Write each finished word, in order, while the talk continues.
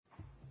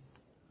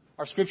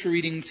Our scripture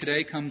reading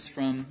today comes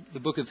from the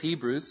book of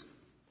Hebrews,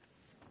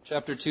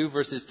 chapter 2,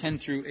 verses 10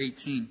 through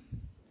 18.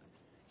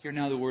 Hear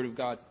now the word of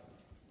God.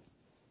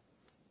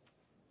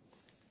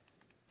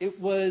 It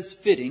was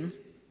fitting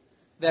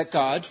that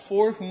God,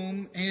 for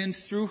whom and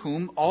through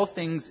whom all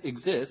things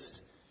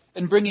exist,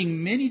 and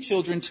bringing many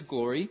children to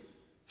glory,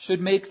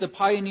 should make the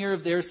pioneer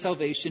of their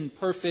salvation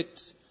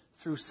perfect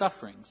through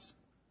sufferings.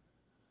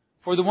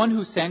 For the one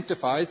who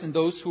sanctifies and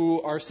those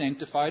who are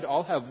sanctified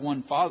all have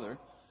one Father.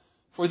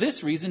 For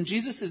this reason,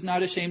 Jesus is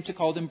not ashamed to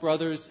call them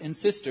brothers and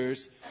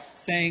sisters,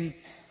 saying,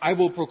 I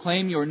will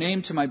proclaim your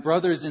name to my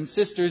brothers and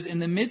sisters. In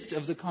the midst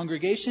of the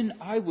congregation,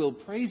 I will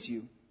praise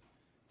you.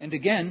 And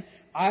again,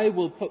 I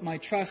will put my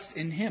trust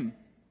in him.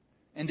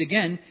 And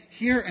again,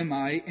 here am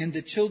I and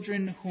the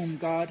children whom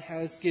God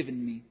has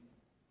given me.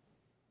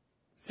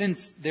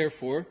 Since,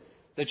 therefore,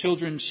 the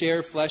children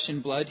share flesh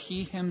and blood,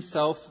 he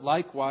himself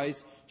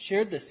likewise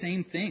shared the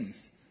same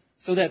things,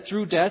 so that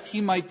through death he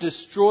might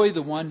destroy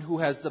the one who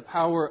has the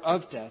power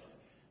of death,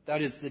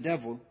 that is the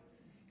devil,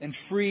 and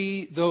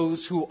free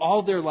those who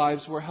all their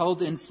lives were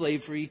held in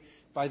slavery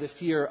by the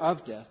fear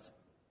of death.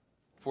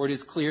 For it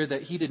is clear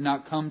that he did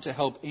not come to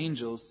help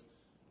angels,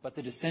 but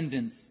the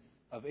descendants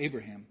of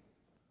Abraham.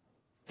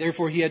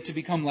 Therefore he had to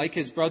become like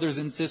his brothers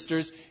and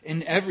sisters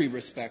in every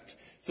respect,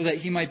 so that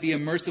he might be a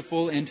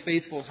merciful and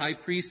faithful high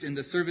priest in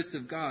the service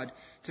of God,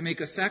 to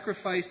make a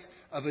sacrifice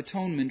of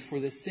atonement for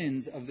the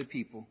sins of the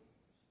people.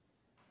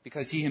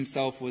 Because he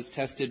himself was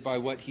tested by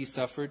what he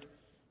suffered,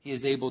 he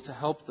is able to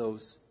help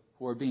those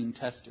who are being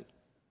tested.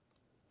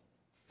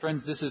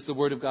 Friends, this is the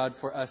word of God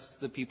for us,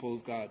 the people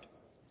of God.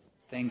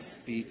 Thanks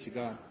be to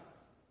God.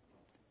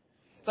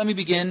 Let me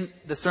begin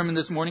the sermon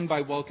this morning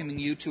by welcoming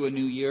you to a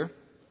new year.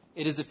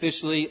 It is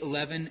officially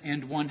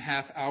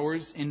 11½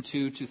 hours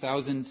into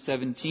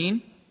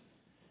 2017.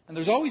 And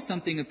there's always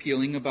something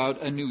appealing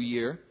about a new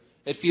year.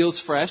 It feels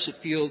fresh. It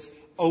feels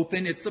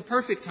open. It's the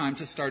perfect time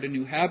to start a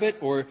new habit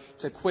or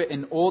to quit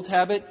an old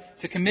habit,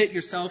 to commit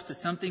yourself to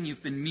something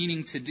you've been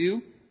meaning to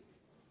do.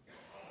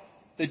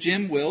 The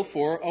gym will,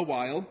 for a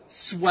while,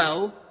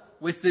 swell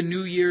with the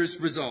New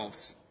Year's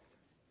resolves.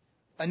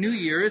 A new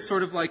year is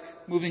sort of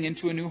like moving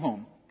into a new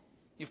home.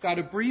 You've got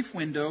a brief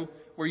window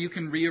where you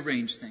can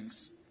rearrange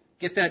things.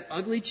 Get that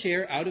ugly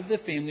chair out of the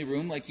family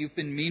room like you've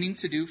been meaning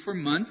to do for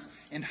months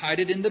and hide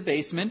it in the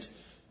basement.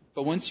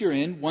 But once you're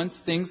in,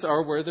 once things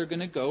are where they're going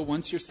to go,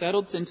 once you're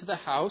settled into the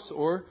house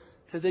or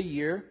to the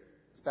year,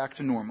 it's back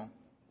to normal.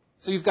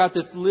 So you've got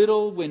this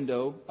little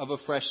window of a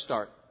fresh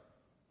start.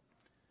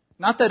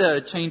 Not that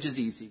a change is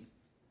easy.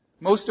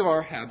 Most of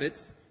our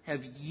habits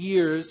have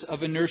years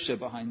of inertia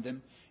behind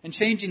them, and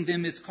changing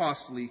them is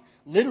costly.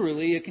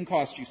 Literally, it can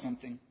cost you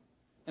something.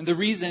 And the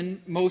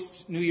reason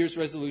most New Year's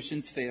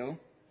resolutions fail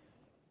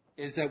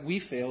is that we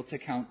fail to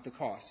count the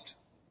cost.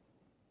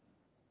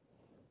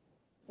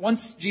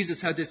 Once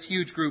Jesus had this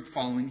huge group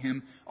following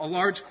him, a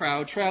large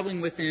crowd traveling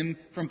with him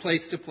from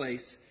place to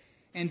place.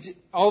 And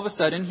all of a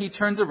sudden, he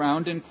turns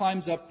around and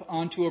climbs up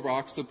onto a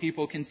rock so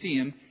people can see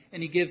him,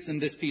 and he gives them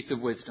this piece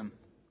of wisdom.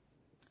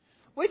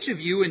 Which of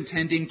you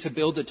intending to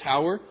build a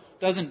tower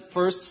doesn't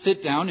first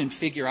sit down and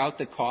figure out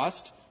the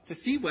cost to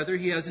see whether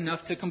he has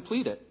enough to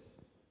complete it?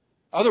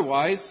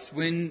 Otherwise,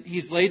 when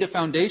he's laid a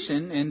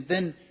foundation and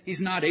then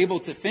he's not able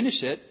to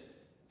finish it,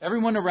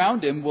 everyone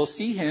around him will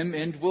see him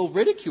and will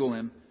ridicule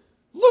him.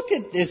 Look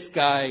at this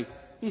guy.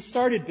 He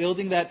started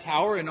building that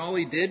tower and all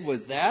he did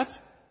was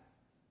that?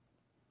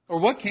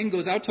 Or what king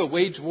goes out to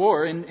wage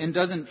war and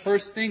doesn't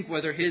first think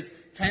whether his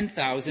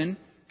 10,000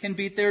 can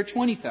beat their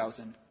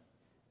 20,000?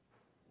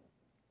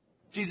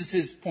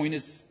 Jesus' point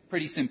is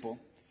pretty simple.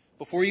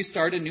 Before you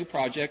start a new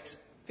project,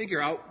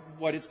 figure out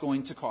what it's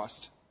going to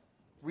cost.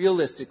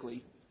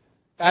 Realistically,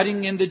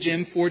 adding in the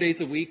gym 4 days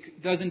a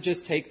week doesn't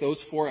just take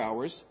those 4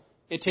 hours.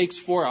 It takes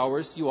 4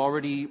 hours you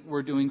already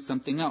were doing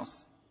something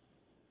else.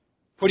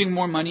 Putting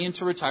more money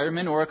into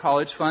retirement or a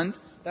college fund,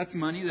 that's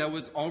money that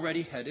was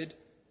already headed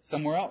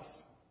somewhere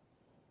else.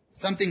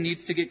 Something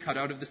needs to get cut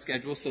out of the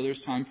schedule so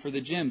there's time for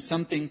the gym.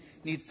 Something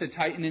needs to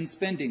tighten in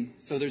spending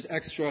so there's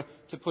extra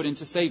to put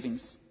into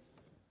savings.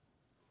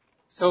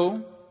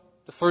 So,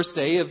 the first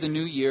day of the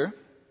new year,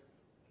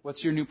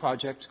 what's your new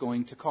project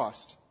going to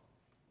cost?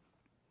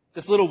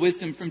 This little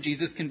wisdom from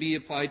Jesus can be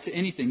applied to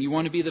anything. You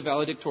want to be the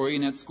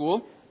valedictorian at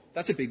school?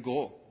 That's a big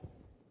goal.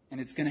 And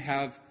it's going to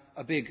have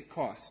a big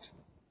cost.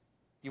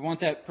 You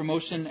want that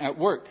promotion at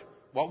work?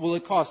 What will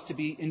it cost to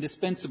be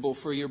indispensable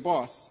for your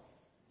boss?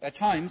 At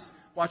times,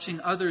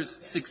 watching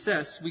others'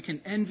 success, we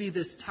can envy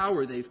this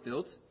tower they've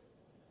built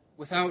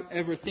without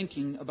ever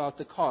thinking about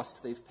the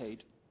cost they've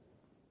paid.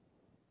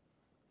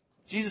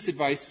 Jesus'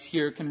 advice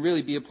here can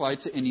really be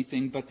applied to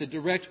anything, but the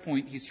direct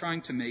point he's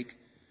trying to make,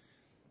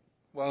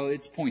 well,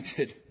 it's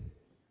pointed.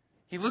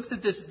 He looks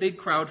at this big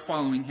crowd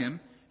following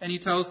him, and he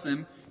tells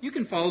them, you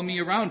can follow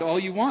me around all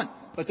you want,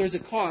 but there's a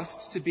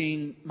cost to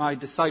being my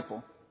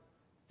disciple.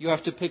 You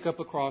have to pick up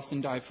a cross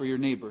and die for your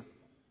neighbor.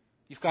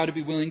 You've got to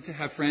be willing to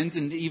have friends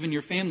and even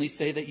your family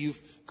say that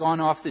you've gone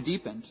off the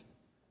deep end.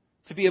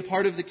 To be a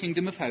part of the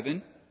kingdom of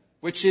heaven,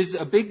 which is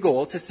a big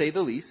goal to say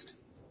the least,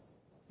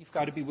 you've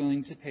got to be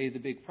willing to pay the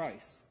big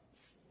price.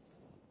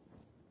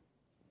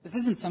 This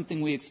isn't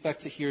something we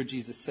expect to hear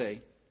Jesus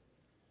say.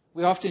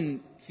 We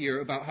often hear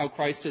about how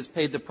Christ has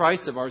paid the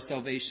price of our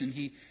salvation.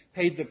 He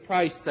paid the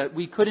price that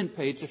we couldn't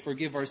pay to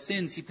forgive our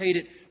sins. He paid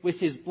it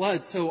with his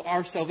blood, so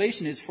our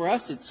salvation is, for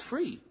us, it's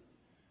free.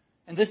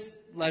 And this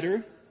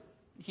letter,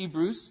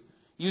 Hebrews,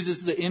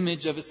 uses the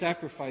image of a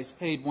sacrifice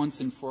paid once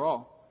and for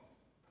all.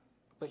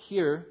 But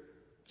here,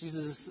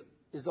 Jesus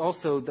is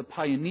also the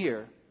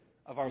pioneer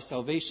of our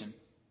salvation.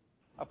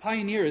 A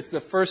pioneer is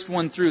the first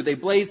one through. They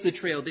blaze the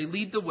trail, they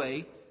lead the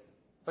way,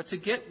 but to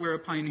get where a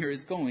pioneer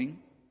is going,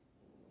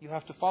 you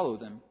have to follow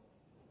them.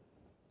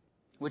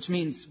 Which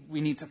means we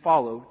need to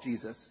follow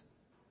Jesus.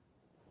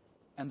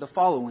 And the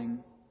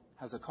following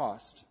has a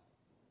cost.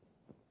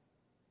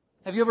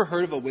 Have you ever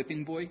heard of a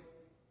whipping boy?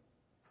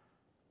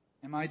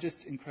 Am I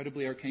just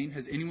incredibly arcane?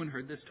 Has anyone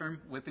heard this term,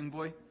 whipping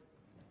boy?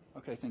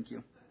 Okay, thank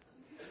you.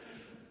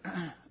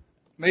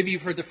 Maybe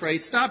you've heard the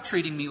phrase, "Stop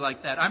treating me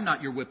like that. I'm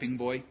not your whipping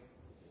boy."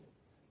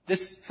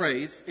 This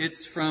phrase,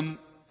 it's from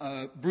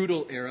a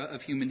brutal era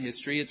of human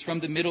history. It's from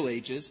the Middle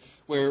Ages,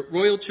 where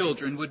royal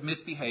children would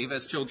misbehave,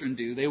 as children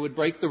do. They would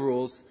break the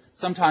rules.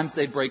 Sometimes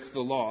they'd break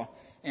the law.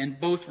 And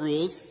both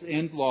rules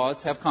and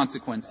laws have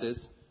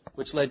consequences,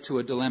 which led to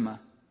a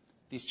dilemma.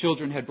 These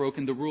children had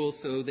broken the rules,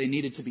 so they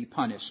needed to be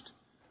punished.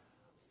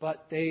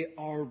 But they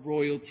are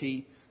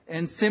royalty,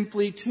 and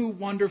simply too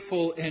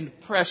wonderful and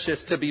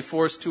precious to be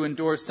forced to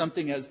endure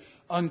something as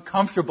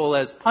uncomfortable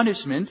as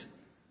punishment.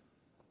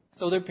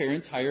 So their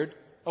parents hired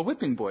a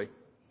whipping boy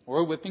or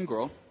a whipping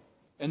girl,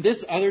 and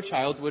this other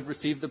child would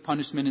receive the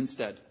punishment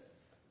instead.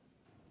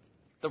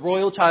 The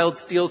royal child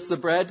steals the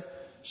bread.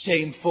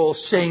 Shameful,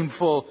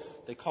 shameful.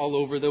 They call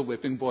over the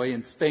whipping boy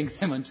and spank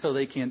them until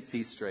they can't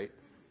see straight.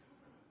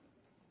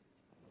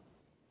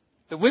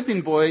 The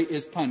whipping boy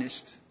is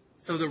punished,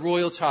 so the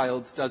royal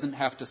child doesn't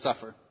have to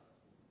suffer.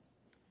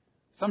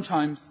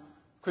 Sometimes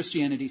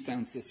Christianity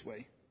sounds this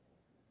way.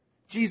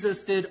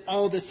 Jesus did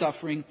all the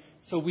suffering,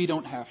 so we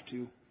don't have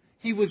to.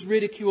 He was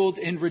ridiculed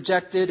and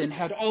rejected and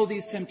had all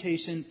these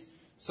temptations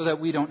so that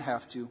we don't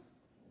have to.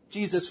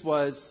 Jesus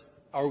was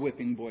our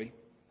whipping boy.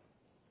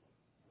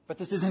 But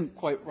this isn't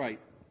quite right.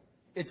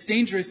 It's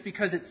dangerous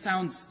because it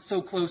sounds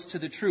so close to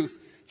the truth.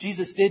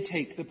 Jesus did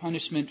take the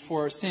punishment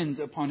for our sins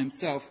upon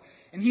himself,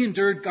 and he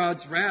endured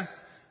God's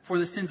wrath for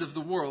the sins of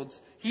the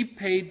world. He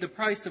paid the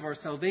price of our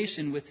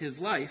salvation with his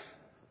life.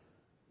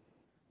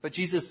 But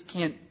Jesus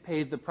can't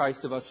pay the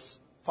price of us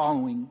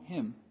following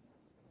him.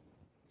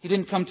 He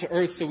didn't come to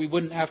earth so we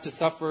wouldn't have to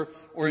suffer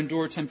or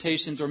endure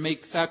temptations or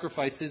make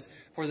sacrifices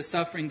for the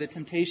suffering, the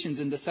temptations,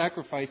 and the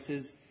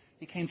sacrifices.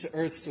 He came to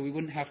earth so we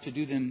wouldn't have to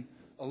do them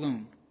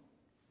alone.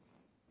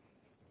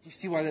 Do you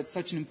see why that's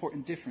such an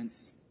important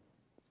difference?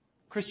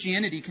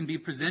 Christianity can be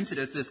presented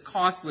as this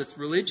costless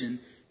religion.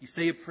 You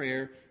say a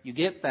prayer, you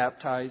get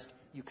baptized,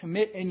 you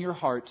commit in your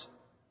heart,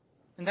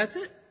 and that's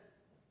it.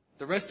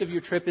 The rest of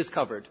your trip is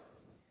covered.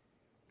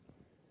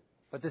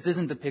 But this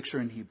isn't the picture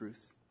in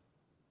Hebrews,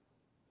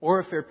 or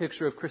a fair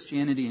picture of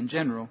Christianity in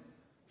general.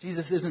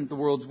 Jesus isn't the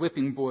world's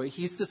whipping boy.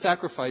 He's the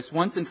sacrifice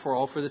once and for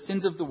all for the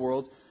sins of the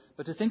world.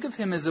 But to think of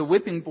him as a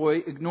whipping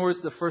boy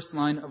ignores the first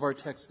line of our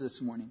text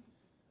this morning.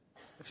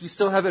 If you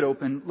still have it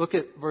open, look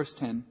at verse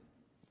 10.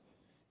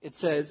 It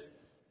says,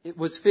 "It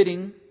was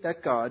fitting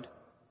that God,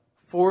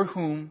 for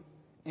whom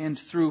and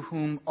through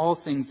whom all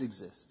things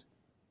exist."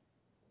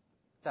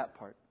 That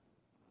part.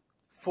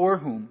 For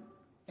whom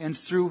and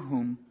through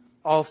whom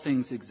all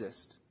things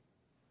exist.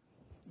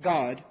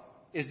 God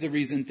is the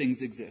reason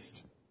things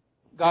exist.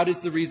 God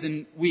is the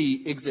reason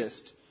we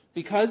exist.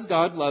 Because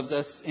God loves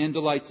us and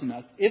delights in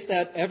us. If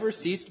that ever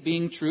ceased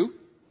being true,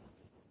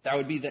 that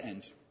would be the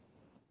end.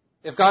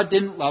 If God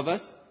didn't love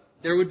us,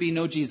 there would be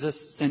no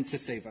Jesus sent to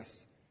save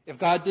us. If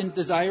God didn't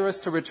desire us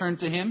to return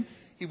to him,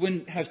 he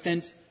wouldn't have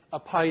sent a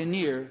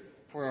pioneer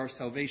for our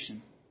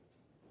salvation.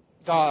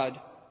 God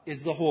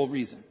is the whole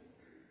reason.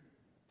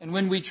 And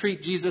when we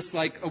treat Jesus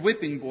like a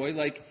whipping boy,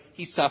 like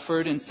he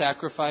suffered and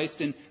sacrificed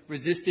and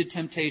resisted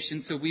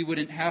temptation so we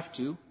wouldn't have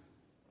to,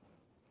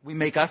 we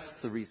make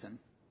us the reason.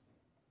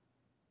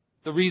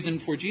 The reason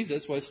for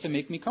Jesus was to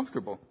make me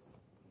comfortable,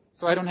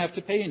 so I don't have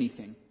to pay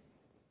anything.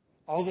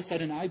 All of a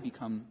sudden, I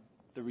become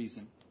the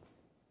reason.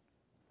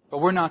 But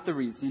we're not the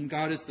reason.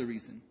 God is the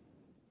reason.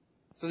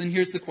 So then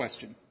here's the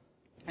question.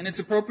 And it's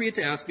appropriate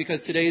to ask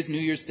because today is New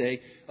Year's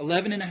Day,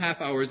 11 and a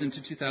half hours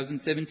into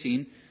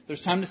 2017.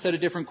 There's time to set a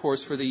different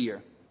course for the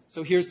year.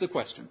 So here's the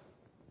question.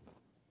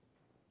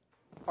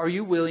 Are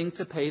you willing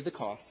to pay the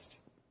cost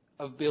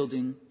of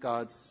building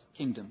God's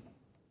kingdom?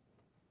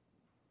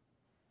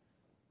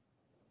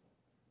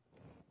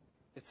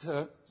 It's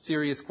a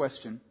serious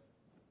question.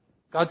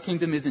 God's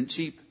kingdom isn't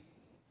cheap.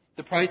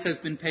 The price has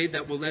been paid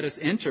that will let us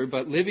enter,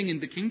 but living in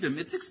the kingdom,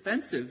 it's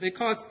expensive. It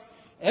costs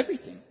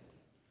everything.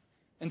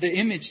 And the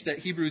image that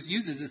Hebrews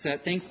uses is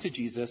that thanks to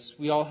Jesus,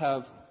 we all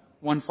have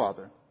one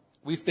Father.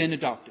 We've been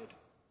adopted,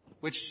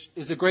 which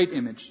is a great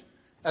image.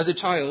 As a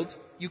child,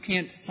 you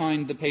can't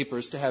sign the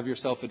papers to have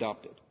yourself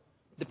adopted.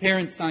 The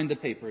parents sign the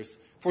papers.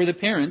 For the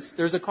parents,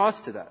 there's a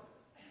cost to that.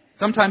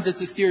 Sometimes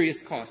it's a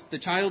serious cost. The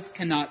child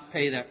cannot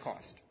pay that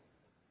cost.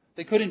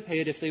 They couldn't pay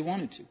it if they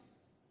wanted to.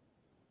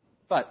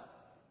 But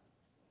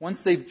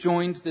once they've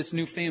joined this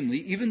new family,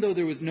 even though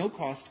there was no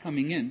cost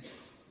coming in,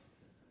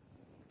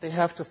 they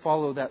have to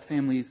follow that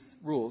family's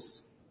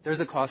rules. There's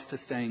a cost to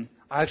staying.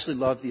 I actually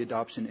love the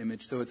adoption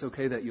image, so it's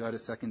okay that you had a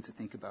second to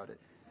think about it.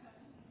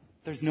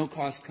 There's no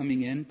cost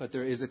coming in, but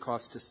there is a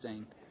cost to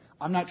staying.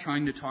 I'm not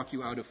trying to talk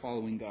you out of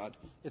following God.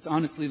 It's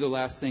honestly the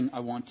last thing I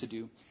want to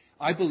do.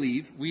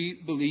 We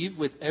believe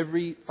with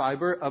every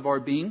fiber of our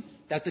being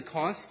that the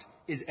cost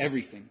is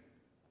everything.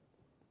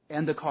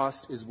 And the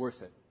cost is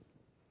worth it.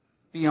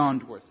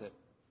 Beyond worth it.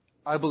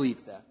 I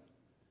believe that.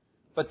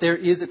 But there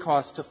is a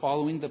cost to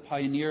following the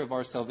pioneer of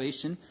our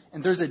salvation,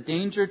 and there's a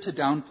danger to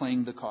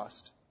downplaying the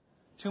cost.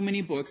 Too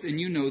many books, and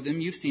you know them,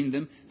 you've seen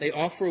them, they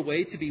offer a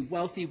way to be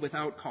wealthy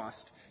without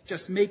cost.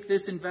 Just make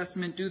this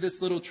investment, do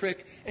this little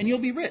trick, and you'll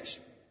be rich.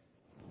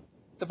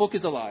 The book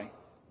is a lie.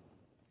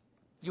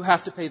 You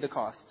have to pay the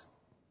cost.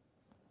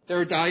 There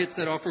are diets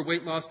that offer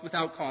weight loss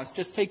without cost.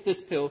 Just take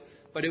this pill,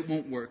 but it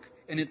won't work.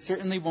 And it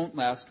certainly won't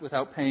last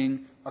without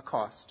paying a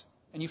cost.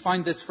 And you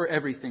find this for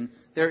everything.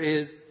 There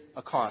is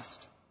a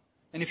cost.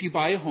 And if you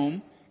buy a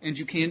home and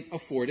you can't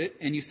afford it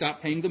and you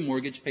stop paying the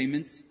mortgage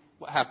payments,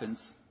 what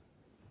happens?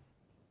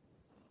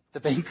 The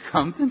bank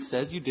comes and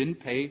says you didn't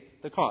pay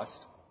the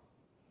cost.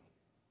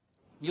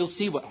 You'll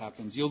see what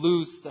happens. You'll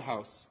lose the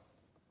house.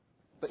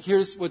 But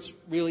here's what's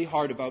really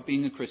hard about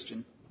being a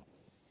Christian.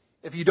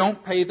 If you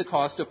don't pay the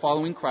cost of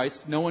following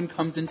Christ, no one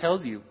comes and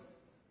tells you.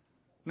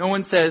 No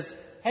one says,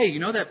 hey, you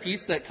know that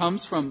peace that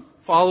comes from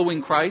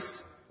following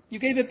Christ? You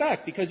gave it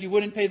back because you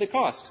wouldn't pay the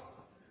cost.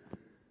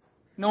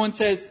 No one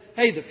says,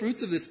 hey, the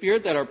fruits of the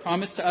Spirit that are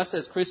promised to us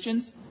as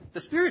Christians,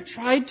 the Spirit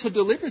tried to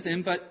deliver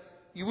them,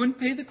 but you wouldn't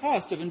pay the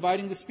cost of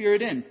inviting the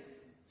Spirit in.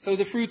 So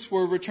the fruits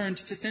were returned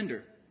to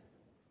sender.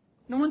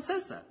 No one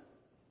says that.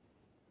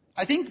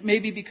 I think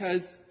maybe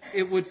because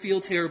it would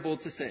feel terrible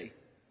to say.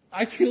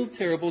 I feel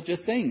terrible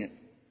just saying it.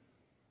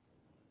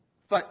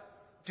 But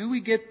do we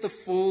get the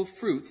full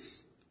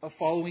fruits of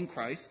following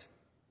Christ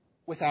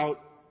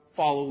without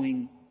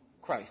following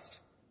Christ?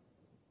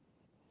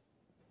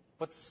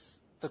 What's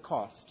the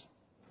cost?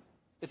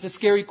 It's a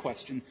scary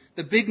question.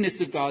 The bigness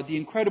of God, the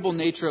incredible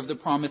nature of the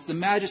promise, the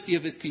majesty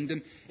of his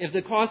kingdom, if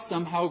the cost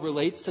somehow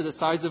relates to the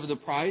size of the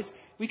prize,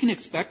 we can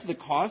expect the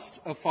cost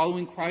of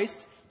following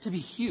Christ to be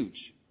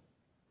huge.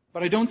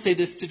 But I don't say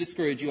this to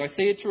discourage you. I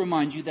say it to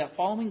remind you that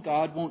following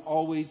God won't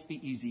always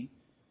be easy,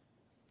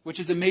 which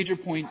is a major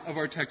point of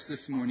our text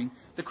this morning.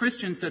 The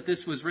Christians that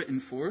this was written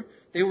for,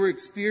 they were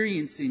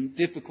experiencing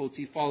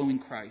difficulty following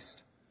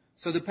Christ.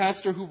 So the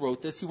pastor who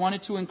wrote this, he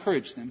wanted to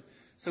encourage them.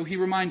 So he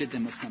reminded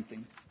them of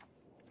something.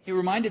 He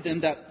reminded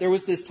them that there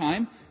was this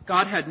time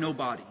God had no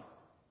body.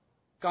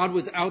 God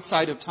was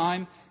outside of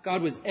time.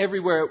 God was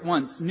everywhere at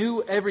once,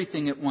 knew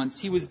everything at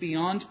once. He was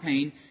beyond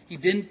pain. He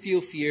didn't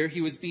feel fear.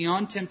 He was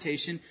beyond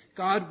temptation.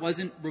 God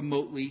wasn't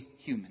remotely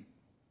human.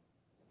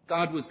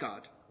 God was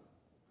God.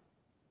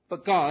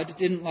 But God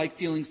didn't like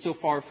feeling so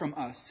far from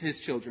us, his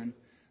children.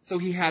 So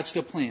he hatched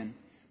a plan.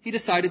 He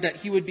decided that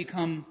he would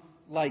become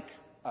like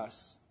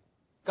us.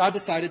 God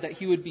decided that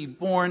he would be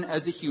born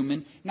as a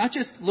human, not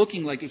just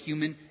looking like a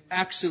human,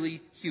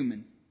 actually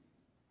human.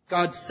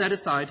 God set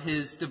aside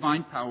his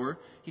divine power.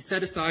 He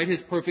set aside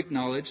his perfect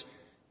knowledge,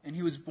 and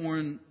he was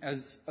born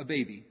as a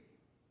baby.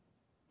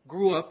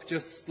 Grew up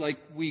just like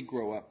we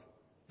grow up.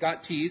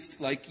 Got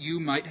teased like you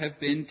might have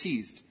been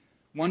teased.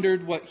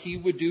 Wondered what he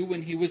would do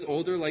when he was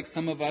older, like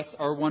some of us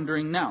are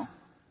wondering now.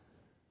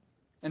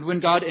 And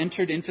when God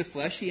entered into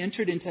flesh, he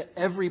entered into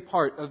every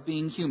part of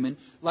being human.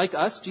 Like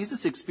us,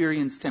 Jesus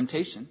experienced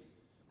temptation.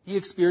 He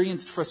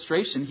experienced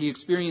frustration. He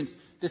experienced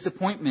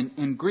disappointment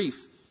and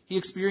grief. He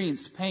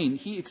experienced pain.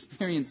 He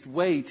experienced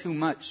way too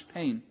much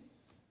pain.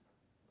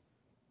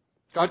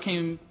 God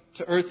came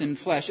to earth in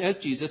flesh as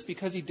Jesus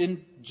because he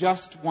didn't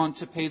just want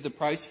to pay the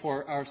price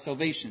for our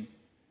salvation.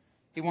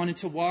 He wanted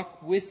to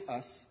walk with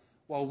us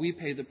while we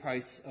pay the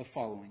price of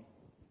following.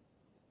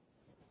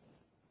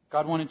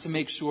 God wanted to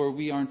make sure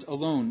we aren't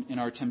alone in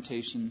our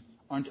temptation,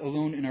 aren't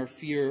alone in our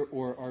fear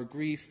or our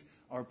grief,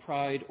 our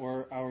pride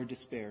or our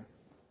despair.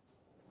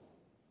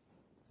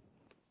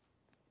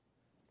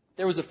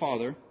 There was a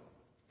father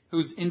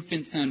whose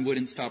infant son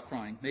wouldn't stop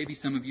crying. Maybe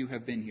some of you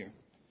have been here.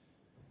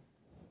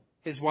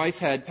 His wife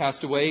had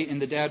passed away and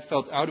the dad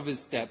felt out of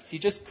his depth. He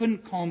just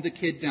couldn't calm the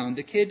kid down.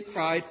 The kid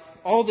cried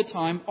all the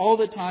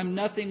time.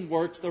 Nothing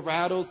worked. The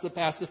rattles, the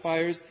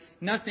pacifiers,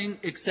 nothing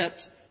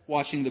except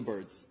watching the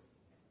birds.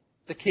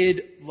 The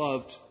kid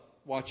loved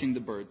watching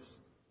the birds,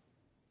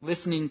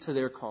 listening to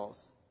their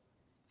calls.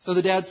 So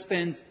the dad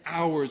spends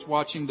hours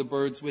watching the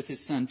birds with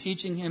his son,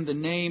 teaching him the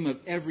name of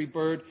every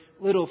bird,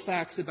 little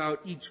facts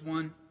about each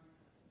one.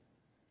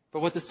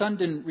 But what the son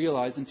didn't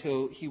realize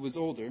until he was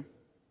older,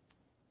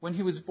 when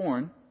he was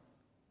born,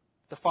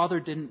 the father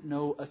didn't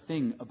know a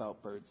thing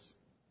about birds.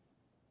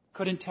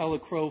 Couldn't tell a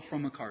crow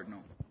from a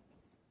cardinal.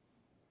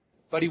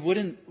 But he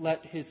wouldn't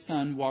let his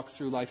son walk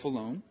through life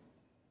alone,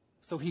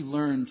 so he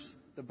learned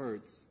the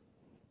birds.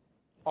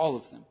 All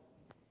of them.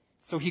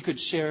 so he could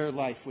share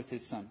life with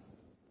his Son.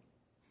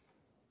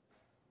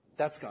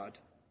 That's God.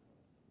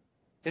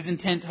 His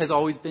intent has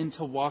always been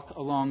to walk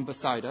along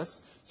beside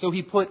us, so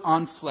he put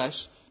on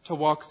flesh to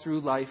walk through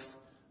life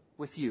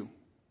with you.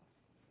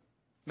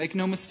 Make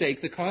no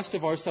mistake, the cost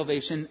of our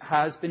salvation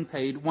has been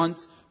paid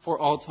once for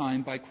all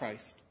time by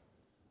Christ.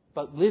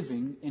 But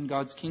living in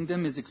God's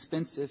kingdom is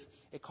expensive.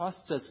 It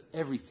costs us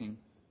everything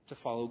to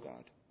follow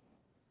God.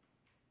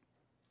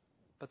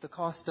 But the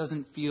cost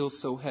doesn't feel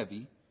so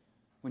heavy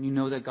when you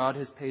know that God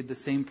has paid the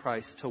same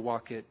price to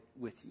walk it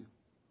with you.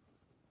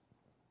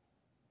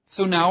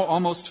 So now,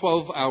 almost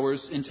 12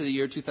 hours into the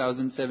year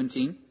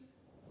 2017,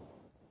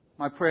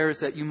 my prayer is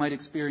that you might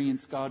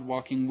experience God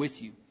walking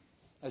with you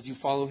as you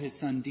follow his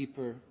Son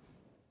deeper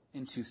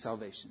into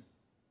salvation.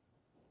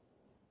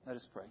 Let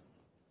us pray.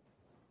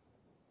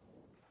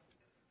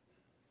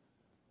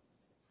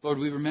 Lord,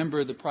 we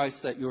remember the price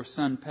that your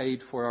Son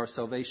paid for our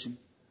salvation,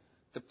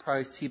 the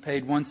price he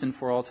paid once and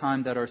for all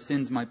time that our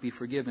sins might be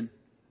forgiven.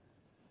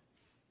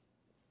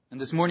 And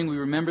this morning we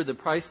remember the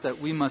price that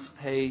we must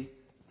pay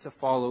to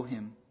follow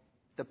him,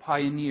 the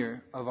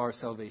pioneer of our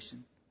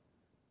salvation.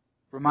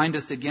 Remind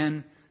us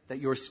again that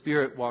your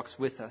Spirit walks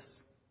with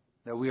us,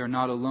 that we are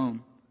not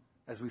alone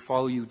as we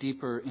follow you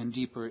deeper and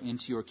deeper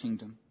into your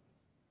kingdom.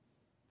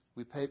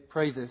 We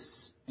pray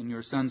this in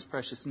your Son's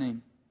precious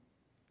name.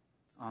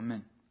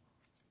 Amen.